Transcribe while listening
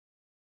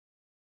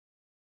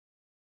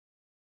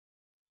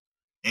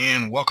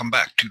And welcome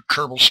back to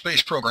Kerbal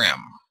Space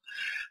Program.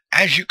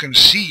 As you can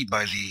see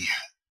by the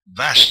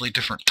vastly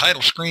different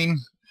title screen,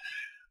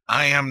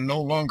 I am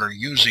no longer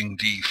using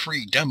the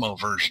free demo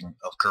version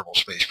of Kerbal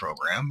Space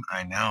Program.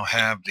 I now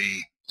have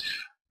the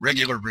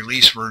regular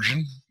release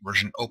version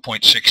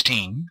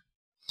 0.16.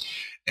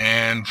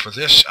 And for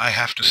this, I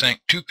have to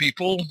thank two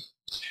people,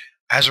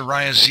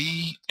 Azariah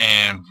Z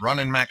and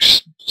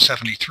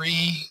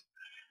RunninMax73.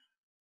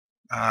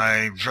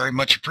 I very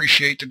much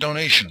appreciate the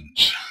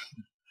donations.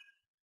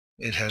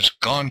 It has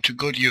gone to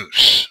good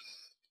use.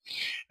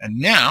 And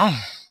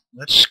now,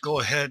 let's go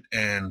ahead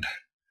and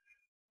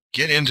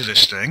get into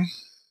this thing.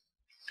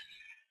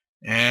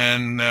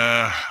 And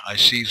I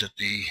see that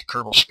the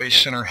Kerbal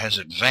Space Center has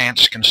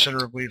advanced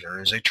considerably.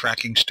 There is a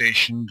tracking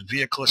station, the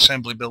vehicle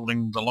assembly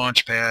building, the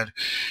launch pad,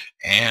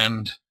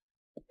 and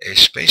a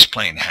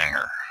spaceplane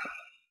hangar.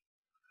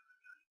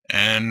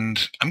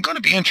 And I'm going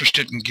to be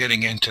interested in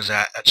getting into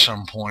that at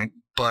some point,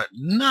 but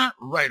not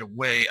right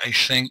away, I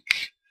think.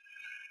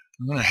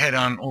 I'm going to head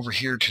on over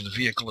here to the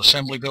vehicle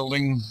assembly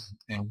building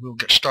and we'll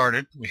get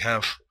started. We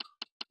have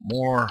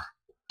more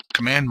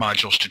command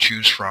modules to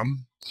choose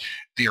from.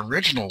 The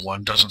original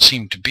one doesn't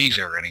seem to be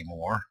there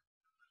anymore.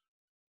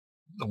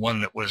 The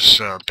one that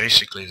was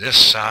basically this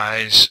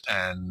size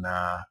and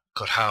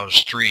could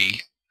house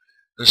 3.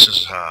 This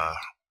is a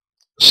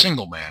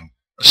single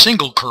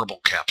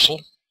Kerbal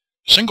capsule.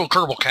 Single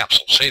Kerbal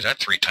capsule. Say that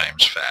 3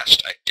 times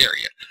fast. I dare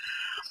you.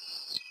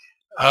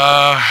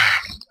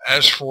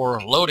 As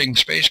for loading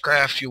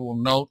spacecraft, you will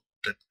note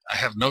that I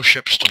have no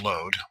ships to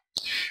load.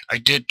 I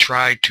did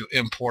try to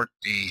import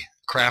the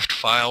craft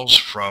files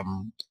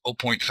from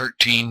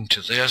 0.13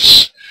 to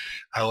this.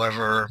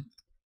 However,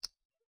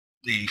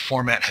 the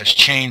format has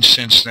changed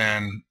since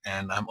then,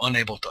 and I'm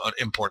unable to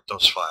import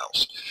those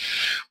files.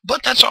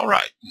 But that's all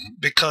right,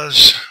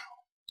 because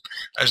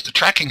as the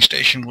tracking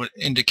station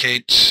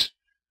indicates,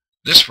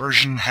 this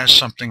version has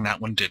something that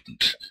one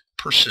didn't: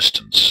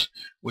 persistence,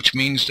 which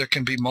means there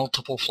can be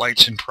multiple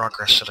flights in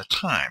progress at a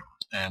time,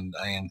 and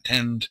I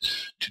intend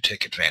to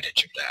take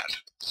advantage of that.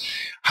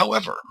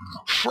 However,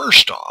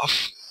 first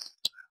off,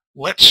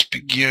 let's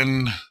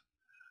begin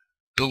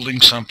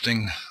building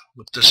something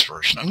with this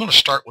version. I'm going to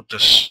start with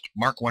this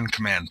Mark 1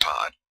 command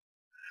pod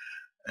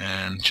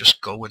and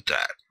just go with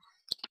that.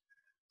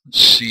 Let's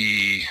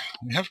see,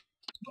 we have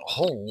a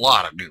whole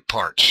lot of new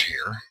parts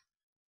here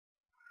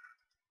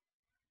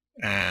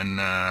and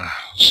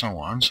so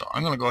on. So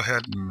I'm going to go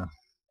ahead and,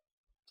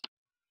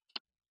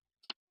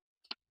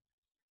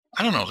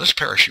 I don't know, this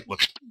parachute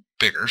looks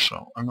bigger,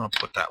 so I'm going to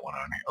put that one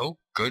on here. Oh,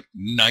 good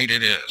night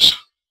it is.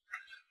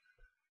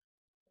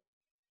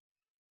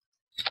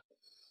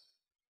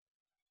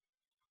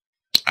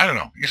 I don't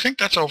know. You think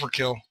that's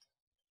overkill?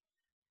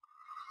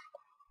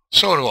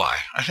 So do I.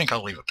 I think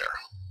I'll leave it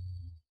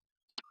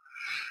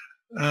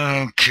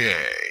there.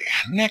 Okay,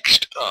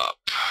 next up,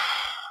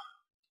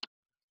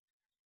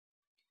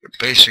 your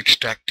basic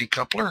stack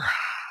decoupler.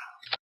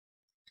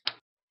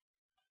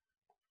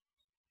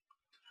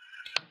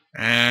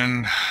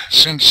 And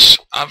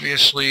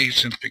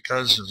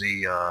because of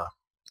the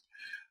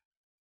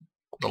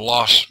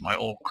loss of my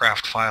old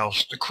craft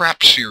files, the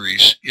craft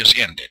series is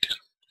ended.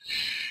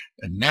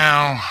 And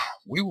now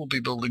we will be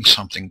building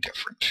something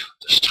different.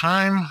 This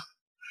time,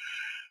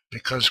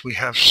 because we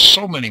have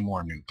so many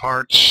more new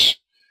parts,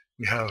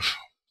 we have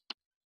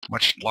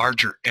much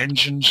larger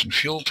engines and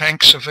fuel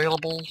tanks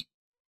available,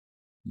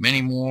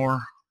 many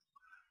more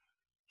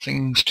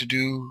things to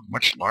do,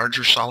 much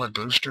larger solid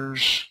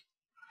boosters.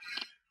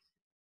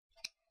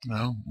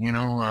 Well, you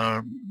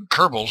know,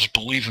 Kerbals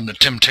believe in the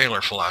Tim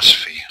Taylor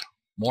philosophy: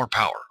 more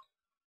power.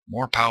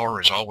 More power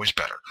is always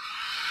better.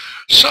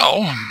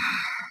 So,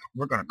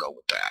 we're going to go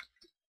with that.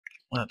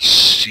 Let's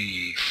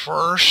see.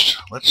 First,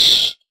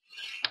 let's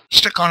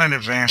stick on an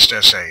advanced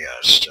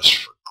SAS just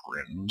for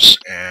grins.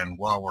 And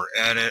while we're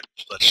at it,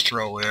 let's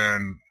throw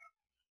in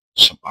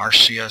some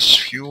RCS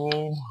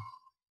fuel.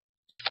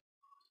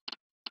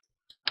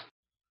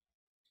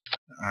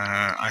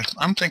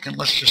 I'm thinking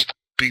let's just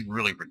be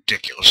really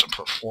ridiculous and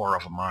put 4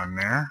 of them on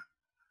there.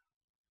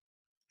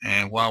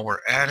 And while we're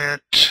at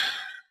it,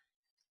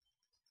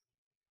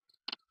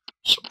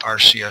 some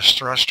RCS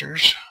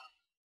thrusters.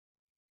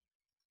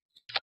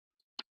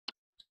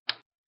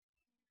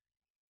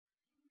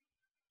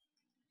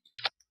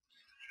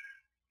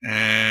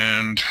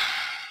 And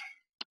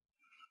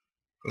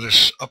for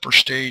this upper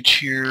stage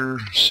here,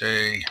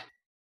 say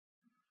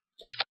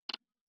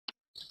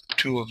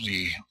 2 of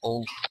the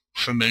old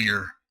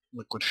familiar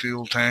liquid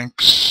fuel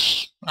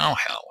tanks. Oh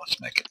hell,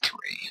 let's make it 3.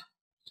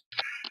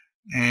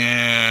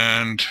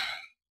 And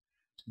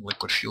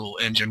liquid fuel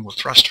engine with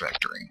thrust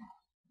vectoring.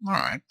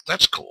 Alright,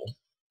 that's cool.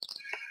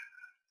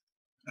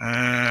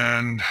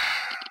 And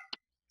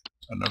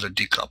another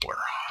decoupler.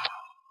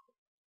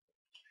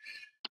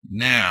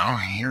 Now,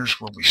 here's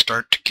where we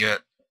start to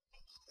get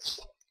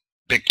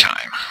big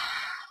time.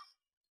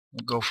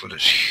 We'll go for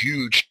this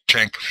huge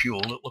tank of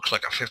fuel. It looks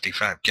like a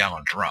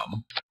 55-gallon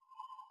drum.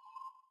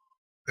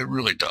 It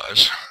really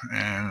does.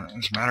 And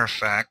as a matter of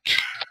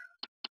fact,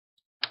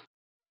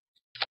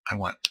 I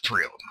want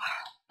 3 of them.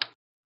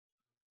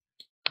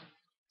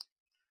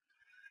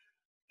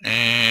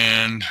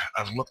 And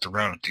I've looked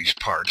around at these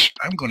parts.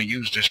 I'm going to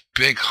use this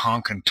big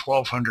honking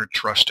 1200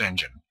 thrust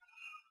engine.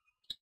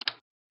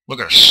 Look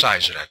at the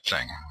size of that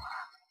thing.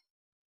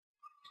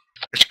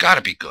 It's got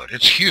to be good.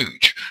 It's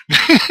huge.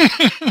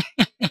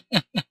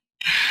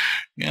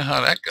 You know how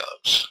that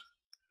goes.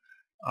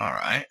 All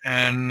right.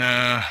 And,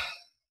 all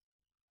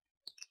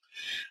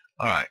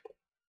right.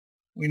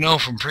 We know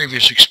from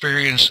previous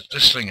experience that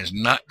this thing is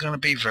not going to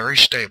be very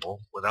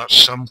stable without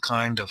some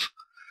kind of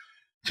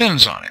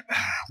fins on it,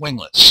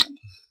 winglets.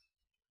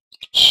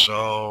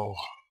 So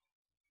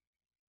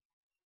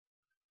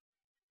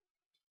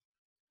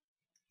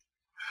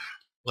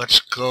let's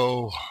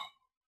go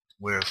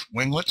with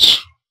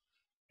winglets,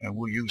 and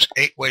we'll use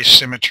 8-way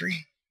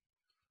symmetry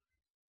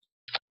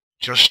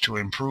just to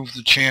improve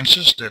the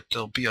chances that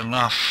there'll be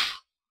enough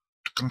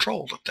to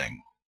control the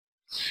thing.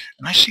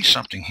 And I see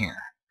something here,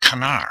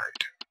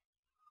 canard,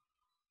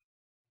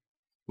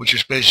 which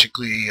is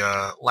basically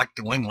like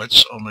the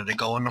winglets, only they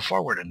go in the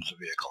forward end of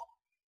the vehicle.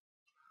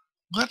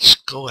 Let's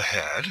go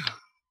ahead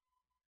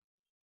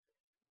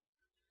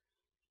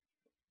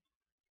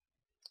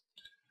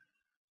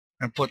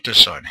and put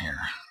this on here.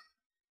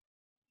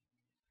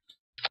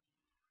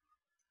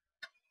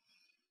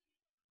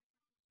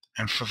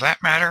 And for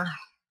that matter,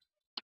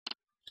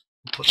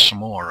 we'll put some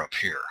more up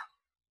here.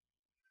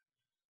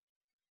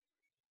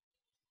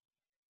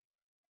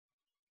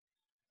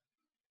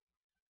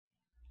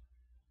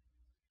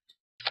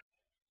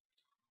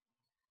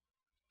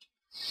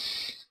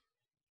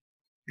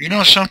 You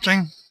know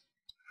something?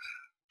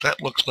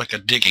 That looks like a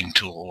digging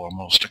tool,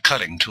 almost a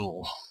cutting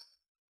tool.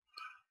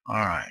 All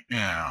right,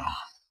 now,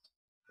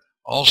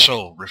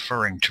 also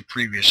referring to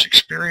previous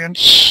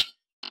experience,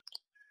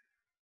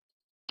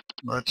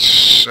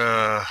 let's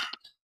go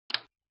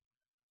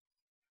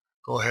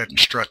ahead and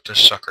strut this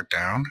sucker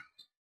down.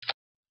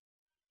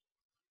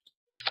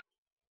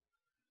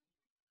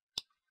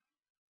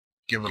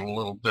 Give it a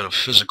little bit of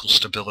physical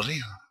stability.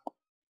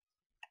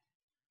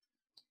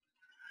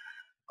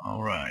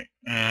 All right,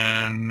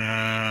 and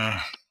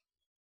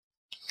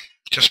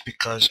just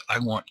because I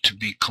want to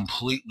be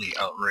completely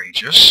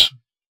outrageous,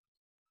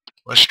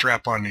 let's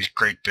strap on these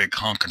great big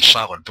honking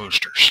solid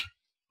boosters.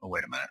 Oh,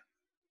 wait a minute.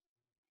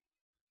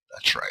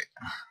 That's right.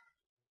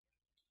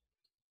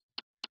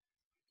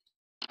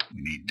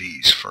 We need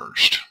these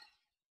first.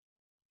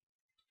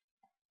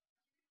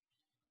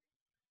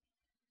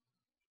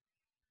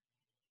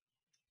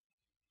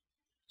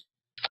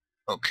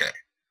 Okay.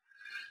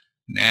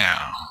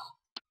 Now,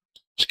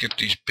 let's get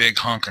these big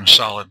honking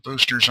solid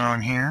boosters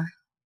on here.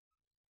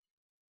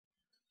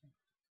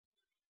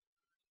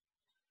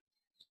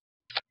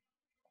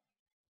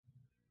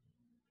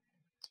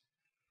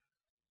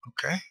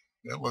 Okay,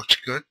 that looks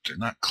good. They're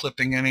not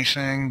clipping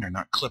anything. They're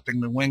not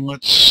clipping the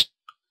winglets.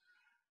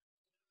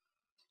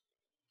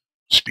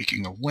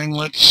 Speaking of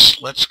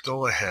winglets, let's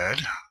go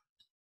ahead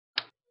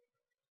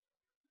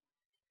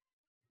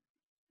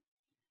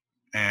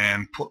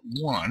and put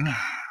one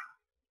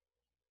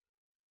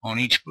on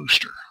each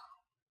booster.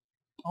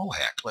 Oh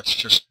heck, let's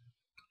just,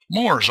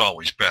 more is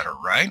always better,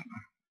 right?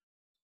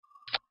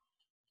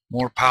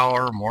 More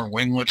power, more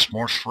winglets,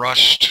 more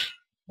thrust,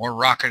 more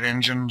rocket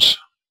engines,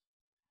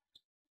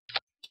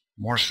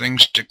 more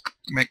things to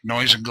make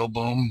noise and go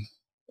boom.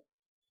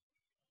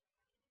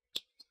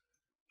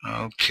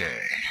 Okay.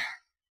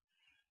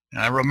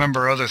 I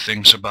remember other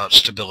things about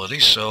stability,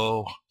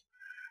 so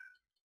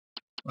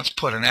let's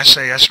put an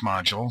SAS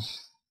module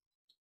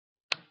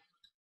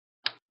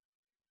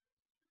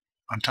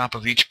on top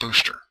of each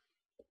booster,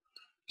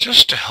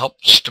 just to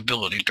help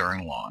stability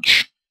during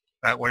launch.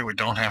 That way we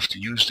don't have to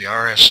use the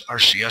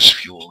RCS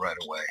fuel right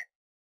away.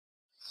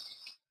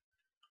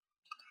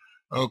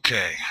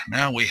 Okay,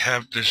 now we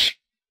have this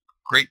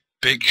great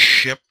big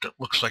ship that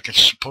looks like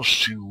it's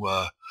supposed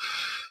to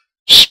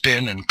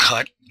spin and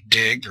cut,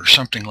 dig, or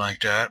something like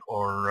that,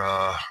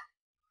 or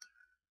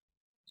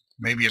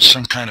maybe it's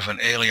some kind of an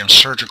alien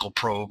surgical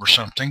probe or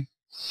something.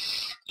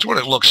 That's what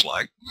it looks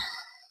like,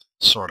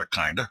 sort of,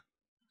 kind of.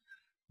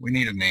 We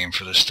need a name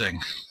for this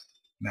thing.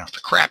 Now,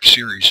 the crap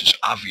series is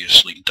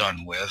obviously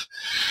done with,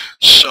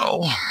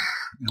 so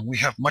we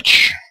have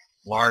much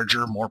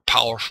larger, more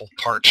powerful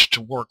parts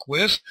to work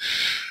with.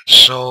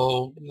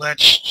 So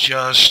let's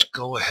just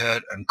go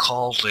ahead and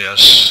call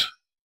this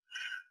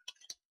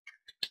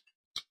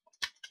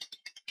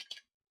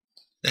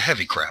the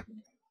heavy crap,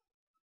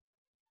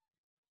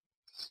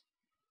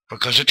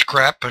 because it's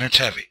crap and it's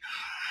heavy.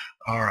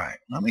 All right,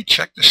 let me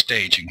check the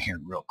staging here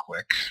real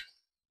quick.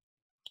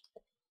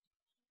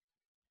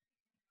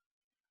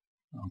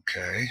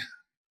 Okay.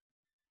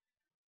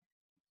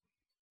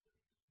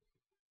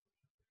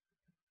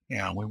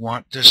 Yeah, we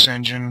want this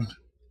engine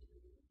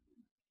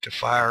to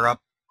fire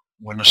up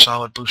when the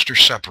solid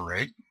boosters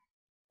separate.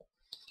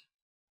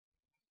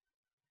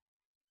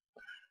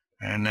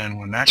 And then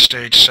when that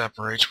stage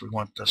separates, we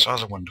want this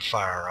other one to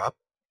fire up.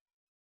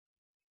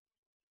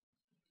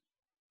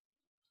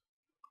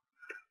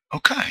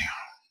 Okay.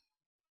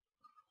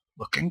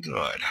 Looking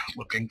good,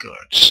 looking good.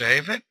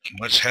 Save it.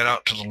 Let's head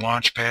out to the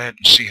launch pad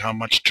and see how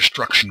much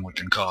destruction we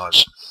can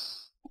cause.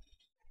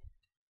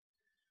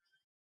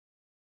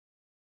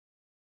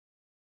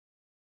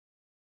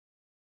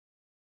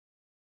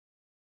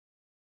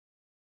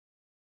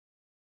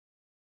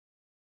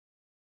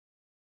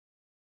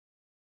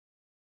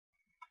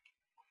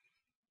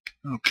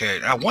 Okay,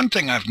 now one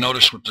thing I've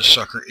noticed with this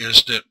sucker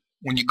is that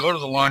when you go to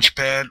the launch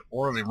pad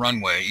or the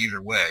runway,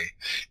 either way,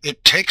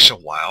 it takes a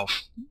while,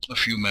 a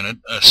few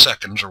minutes,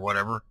 seconds or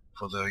whatever,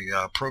 for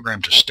the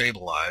program to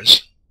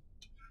stabilize.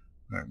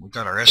 All right, we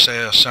got our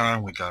SAS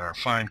on, we got our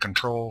fine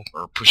control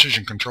or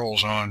precision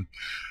controls on,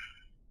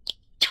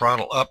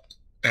 throttle up,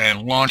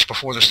 and launch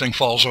before this thing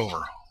falls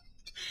over.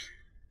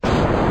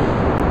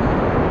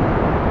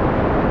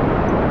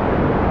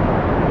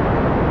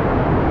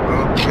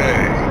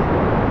 Okay.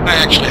 I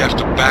actually have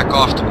to back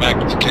off the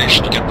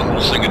magnification to get the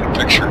whole thing in the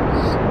picture.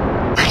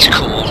 That's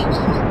cool.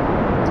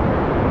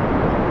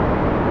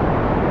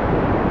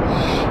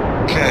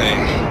 Okay.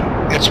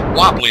 It's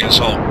wobbly as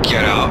all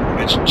get out.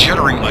 It's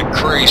jittering like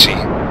crazy.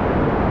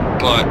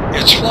 But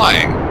it's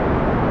flying.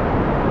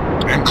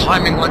 And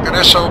climbing like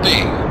an SOB.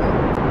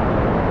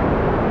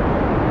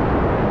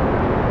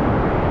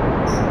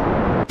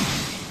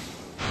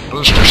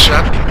 Booster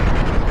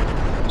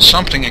set.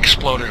 Something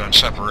exploded on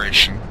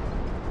separation.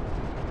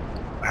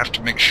 I have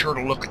to make sure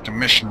to look at the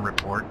mission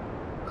report.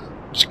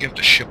 Let's give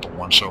the ship a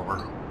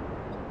once-over.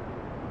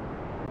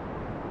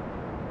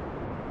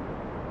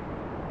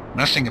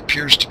 Nothing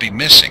appears to be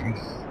missing.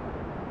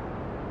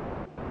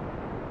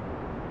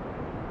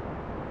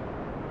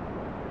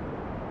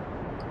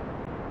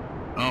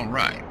 All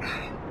right.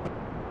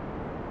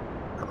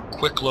 Have a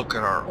quick look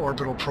at our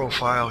orbital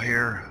profile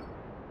here.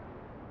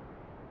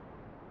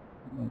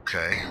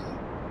 Okay.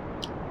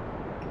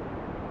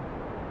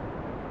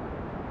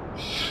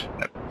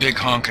 That big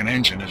honking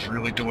engine is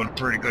really doing a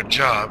pretty good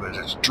job as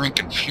it's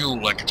drinking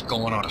fuel like it's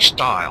going out of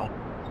style.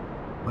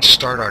 Let's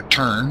start our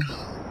turn.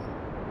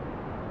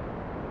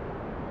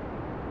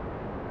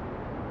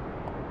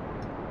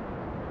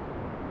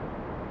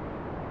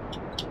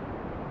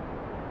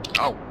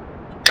 Oh,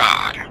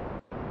 God.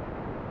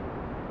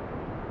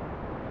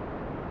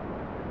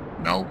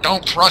 No,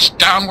 don't thrust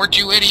downward,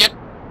 you idiot.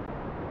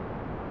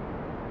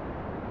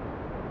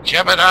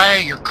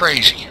 Jebediah, you're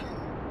crazy.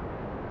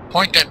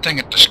 Point that thing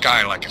at the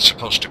sky like it's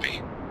supposed to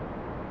be.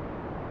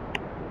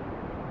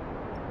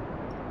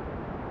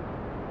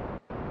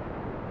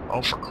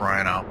 Oh, for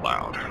crying out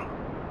loud.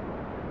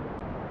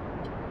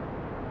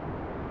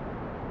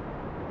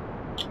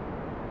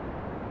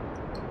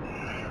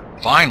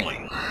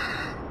 Finally.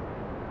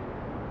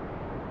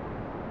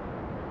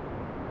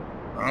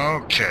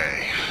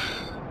 Okay.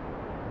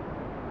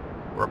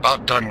 We're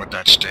about done with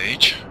that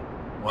stage.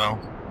 Well,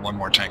 one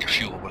more tank of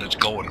fuel, but it's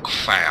going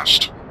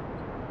fast.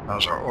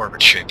 How's our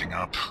orbit shaping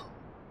up?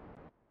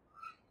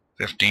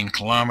 15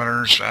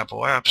 kilometers,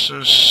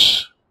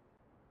 apoapsis.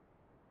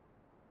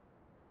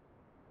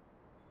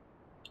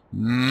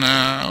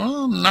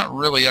 No, not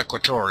really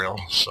equatorial,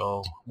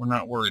 so we're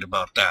not worried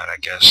about that, I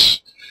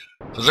guess.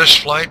 For this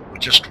flight, we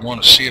just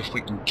want to see if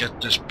we can get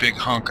this big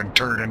honking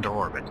turd into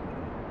orbit.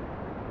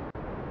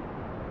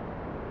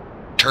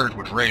 Turd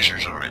with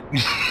razors on it.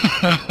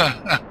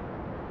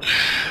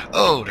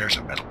 Oh, there's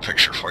a mental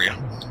picture for you.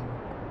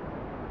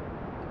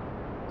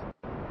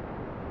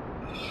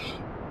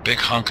 Big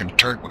honking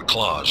turd with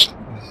claws.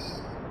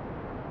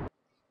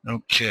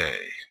 Okay.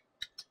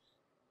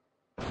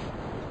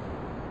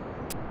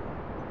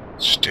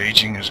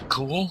 Staging is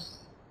cool.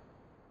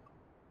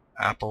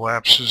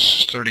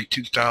 Apoapsis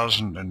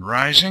 32,000 and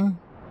rising.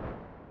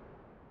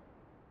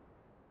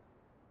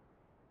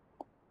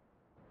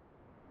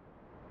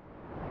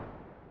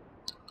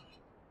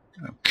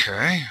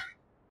 Okay.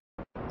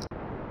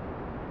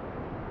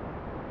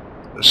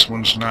 This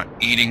one's not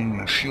eating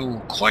the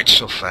fuel quite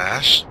so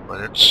fast, but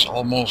it's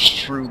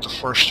almost through the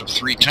first of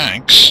 3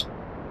 tanks.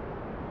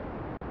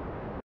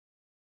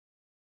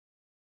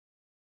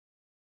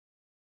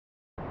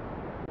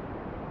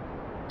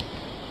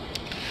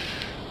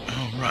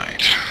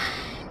 Alright.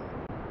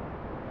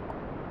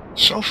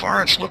 So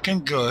far it's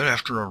looking good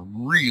after a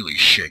really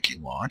shaky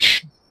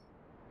launch.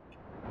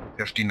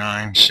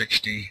 59,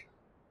 60.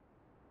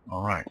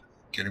 Alright,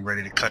 getting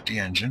ready to cut the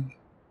engine.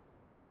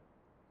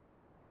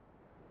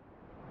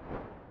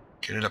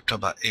 Get it up to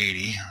about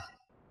 80.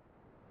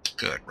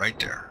 Good, right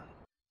there.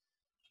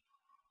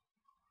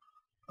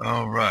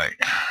 Alright.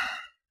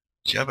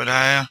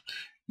 Jebediah,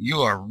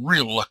 you are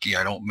real lucky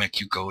I don't make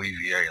you go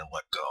EVA and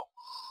let go.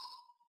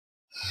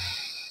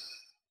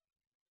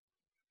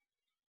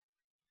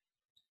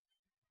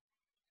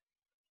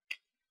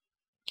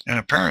 And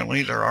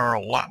apparently there are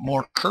a lot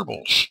more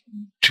Kerbals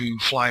to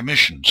fly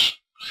missions,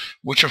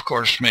 which of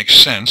course makes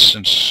sense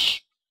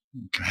since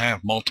you can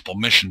have multiple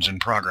missions in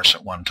progress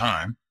at one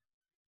time.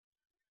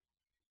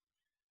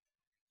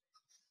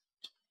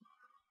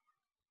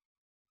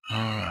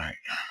 Alright.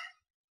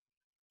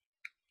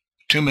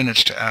 2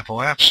 minutes to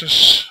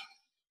apoapsis.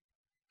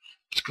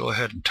 Let's go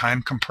ahead and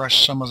time compress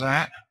some of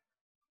that.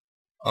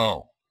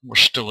 Oh, we're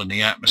still in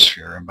the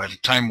atmosphere, and by the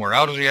time we're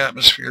out of the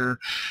atmosphere,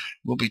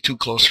 we'll be too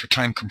close for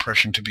time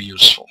compression to be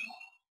useful.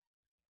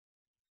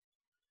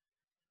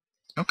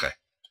 Okay,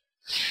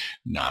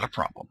 not a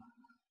problem.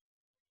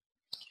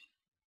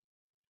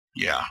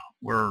 Yeah,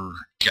 we're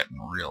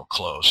getting real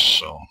close,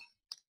 so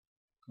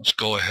let's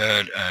go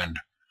ahead and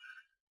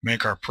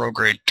make our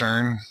prograde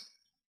turn.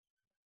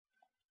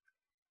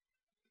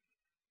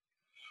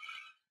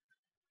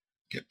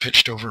 Get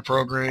pitched over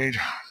prograde.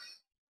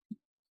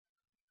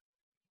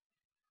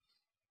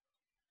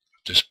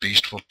 This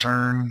beast will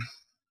turn.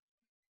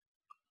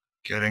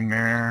 Getting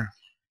there.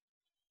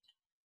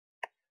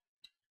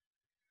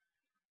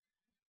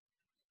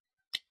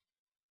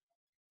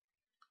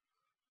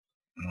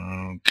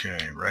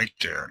 Okay, right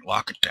there.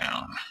 Lock it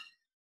down.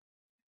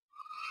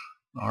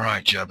 All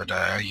right,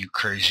 Jebediah, you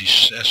crazy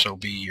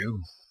SOB,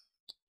 you.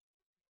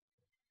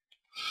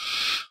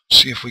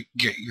 See if we can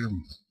get your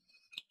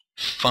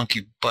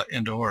funky butt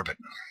into orbit.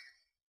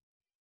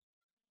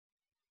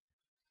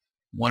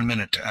 1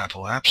 minute to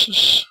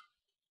apoapsis.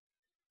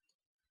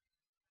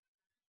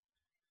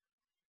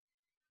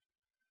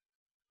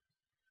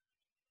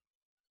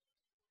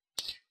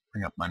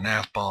 Bring up my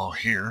nav ball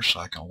here so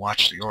I can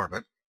watch the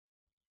orbit.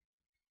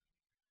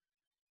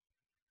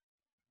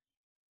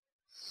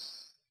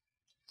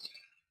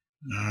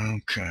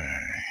 Okay.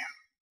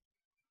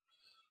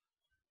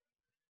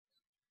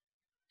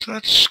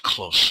 That's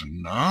close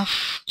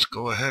enough. Let's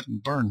go ahead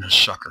and burn this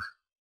sucker.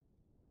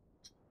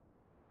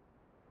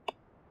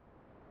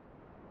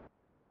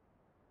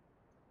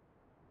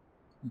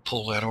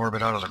 Pull that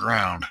orbit out of the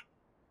ground.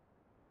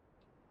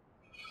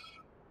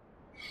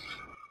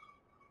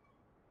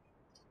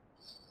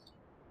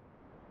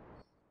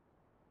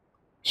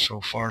 So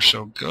far,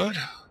 so good.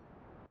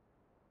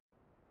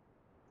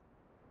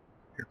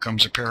 Here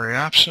comes a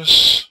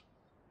periapsis.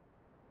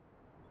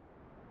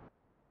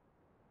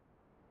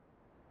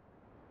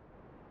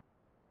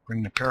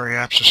 Bring the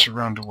periapsis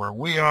around to where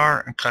we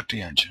are and cut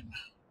the engine.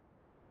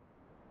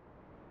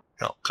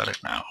 Hell, cut it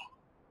now.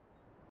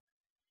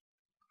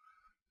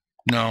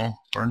 No,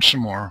 burn some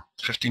more.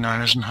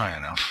 59 isn't high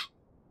enough.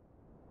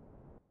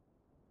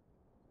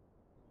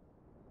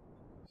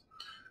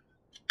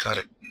 Cut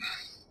it.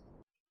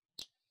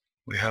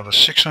 We have a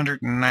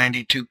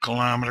 692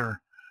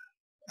 kilometer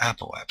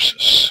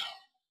apoapsis.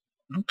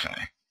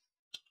 Okay.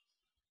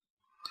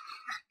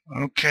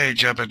 Okay,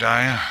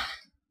 Jebediah.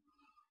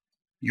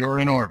 You're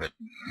in orbit.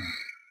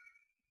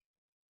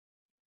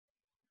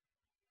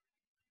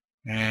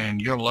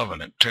 And you're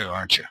loving it too,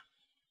 aren't you?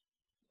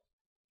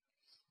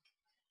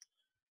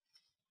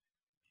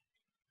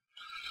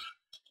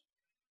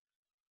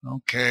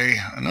 Okay,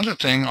 another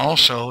thing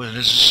also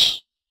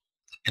is,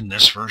 in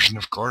this version,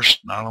 of course,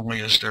 not only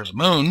is there the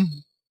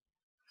moon,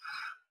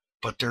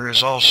 but there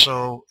is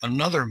also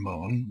another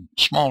moon,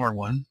 smaller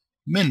one,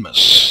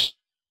 Minmus,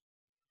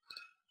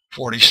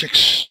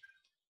 46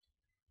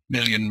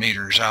 million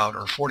meters out,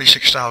 or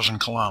 46,000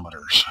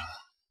 kilometers.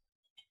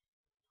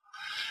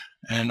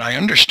 And I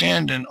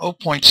understand in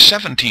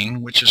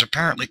 0.17, which is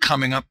apparently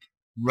coming up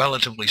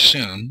relatively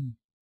soon,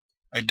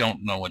 I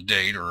don't know a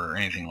date or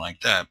anything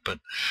like that, but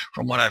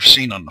from what I've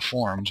seen on the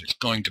forums, it's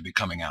going to be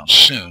coming out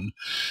soon.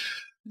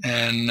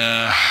 And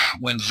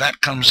when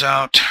that comes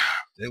out,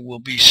 there will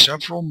be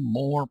several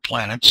more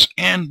planets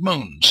and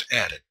moons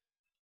added.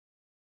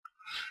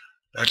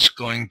 That's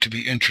going to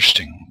be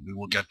interesting. We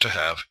will get to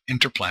have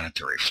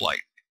interplanetary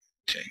flight.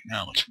 Okay,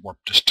 now let's warp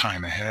this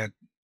time ahead.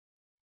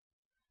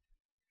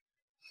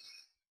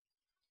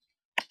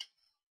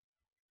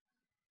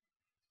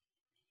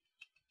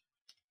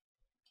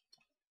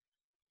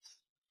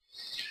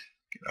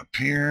 Get up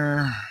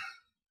here.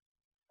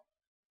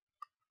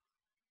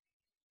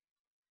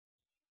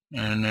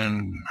 And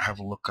then have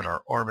a look at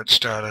our orbit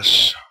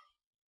status.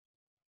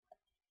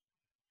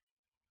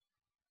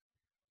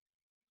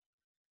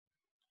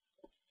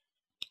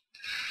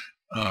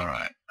 All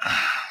right.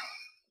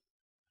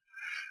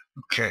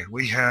 Okay,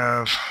 we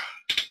have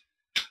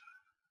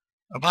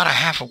about a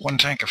half of one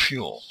tank of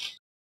fuel.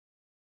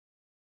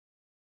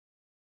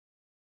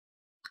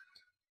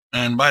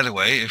 And by the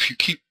way, if you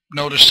keep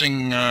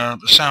noticing the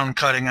sound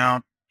cutting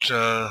out,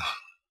 the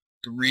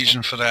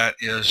reason for that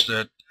is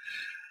that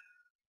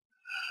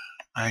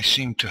I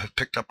seem to have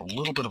picked up a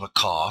little bit of a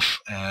cough,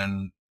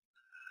 and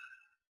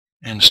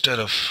instead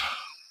of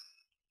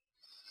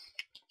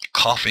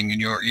coughing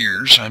in your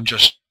ears, I'm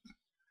just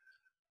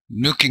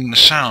nuking the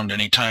sound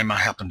anytime I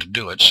happen to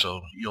do it,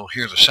 so you'll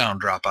hear the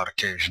sound drop out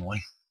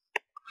occasionally.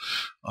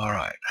 All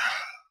right,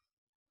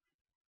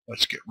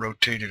 let's get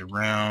rotated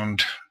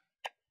around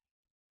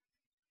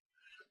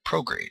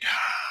prograde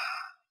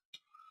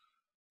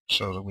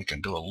so that we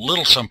can do a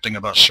little something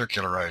about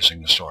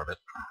circularizing this orbit,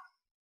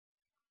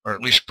 or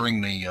at least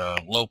bring the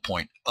low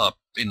point up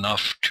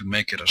enough to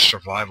make it a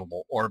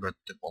survivable orbit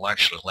that will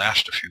actually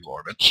last a few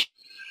orbits.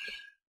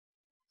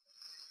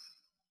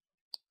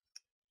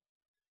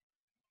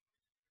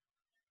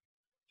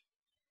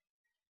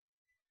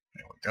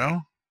 There we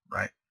go,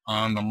 right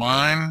on the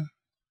line.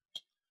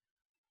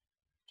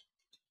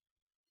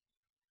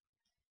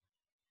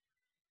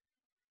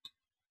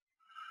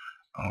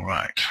 All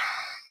right.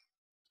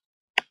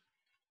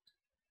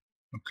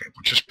 Okay,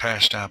 we're just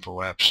past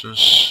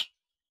apoapsis.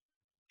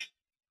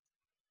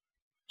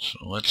 So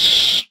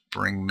let's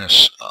bring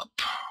this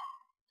up.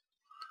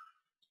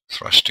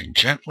 Thrusting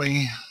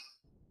gently.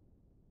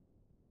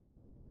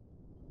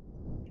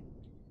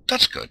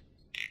 That's good.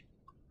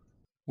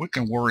 We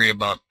can worry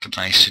about the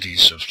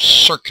niceties of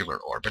circular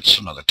orbits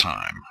another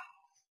time.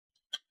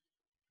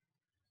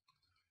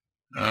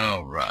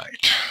 All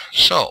right.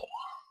 So,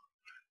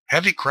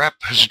 Heavy Crap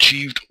has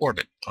achieved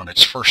orbit on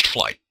its first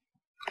flight.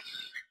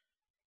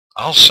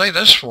 I'll say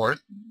this for it.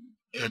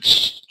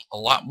 It's a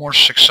lot more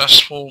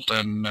successful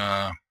than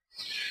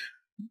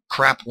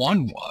Crap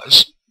 1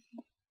 was.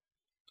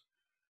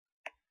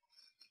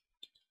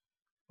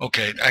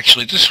 Okay,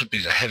 actually, this would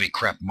be the Heavy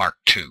Crap Mark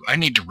II. I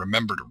need to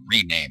remember to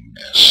rename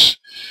this.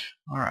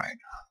 All right.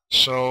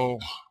 So,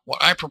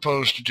 what I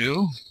propose to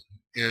do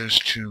is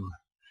to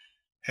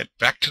head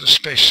back to the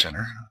Space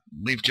Center,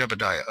 leave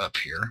Jebediah up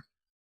here,